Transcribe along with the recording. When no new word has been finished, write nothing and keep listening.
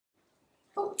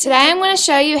Today I'm going to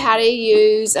show you how to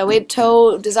use a web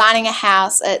tool designing a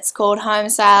house. It's called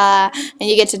HOMESTYLER and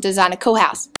you get to design a cool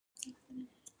house.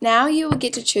 Now you will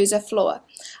get to choose a floor.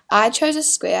 I chose a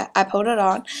square, I pulled it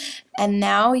on, and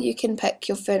now you can pick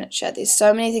your furniture. There's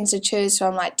so many things to choose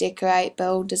from, like decorate,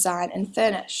 build, design and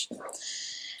furnish.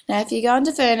 Now if you go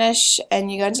into furnish and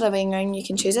you go into living room, you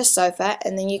can choose a sofa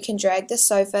and then you can drag the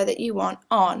sofa that you want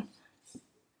on.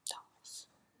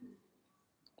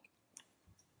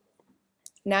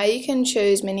 Now you can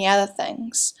choose many other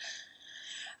things.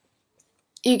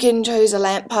 You can choose a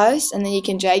lamppost and then you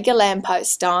can drag your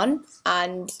lamppost on,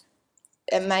 and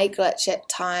it may glitch at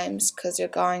times because you're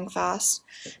going fast,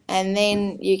 and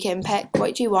then you can pick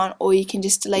what you want, or you can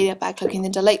just delete it by clicking the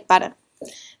delete button.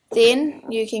 Then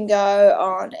you can go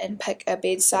on and pick a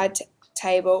bedside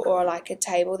table or like a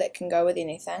table that can go with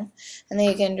anything, and then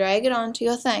you can drag it onto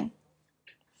your thing.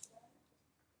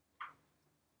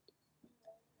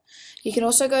 You can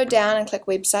also go down and click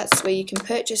websites where you can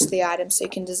purchase the items so you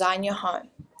can design your home.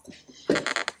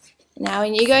 Now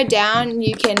when you go down,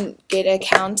 you can get a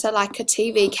counter, like a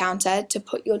TV counter, to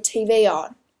put your TV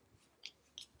on.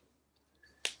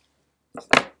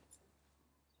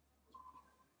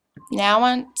 Now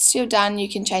once you're done, you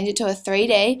can change it to a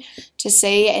 3D to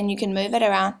see, and you can move it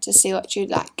around to see what you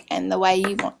like and the way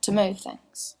you want to move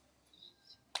things.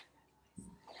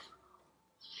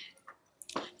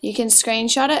 You can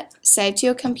screenshot it, save to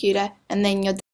your computer, and then you're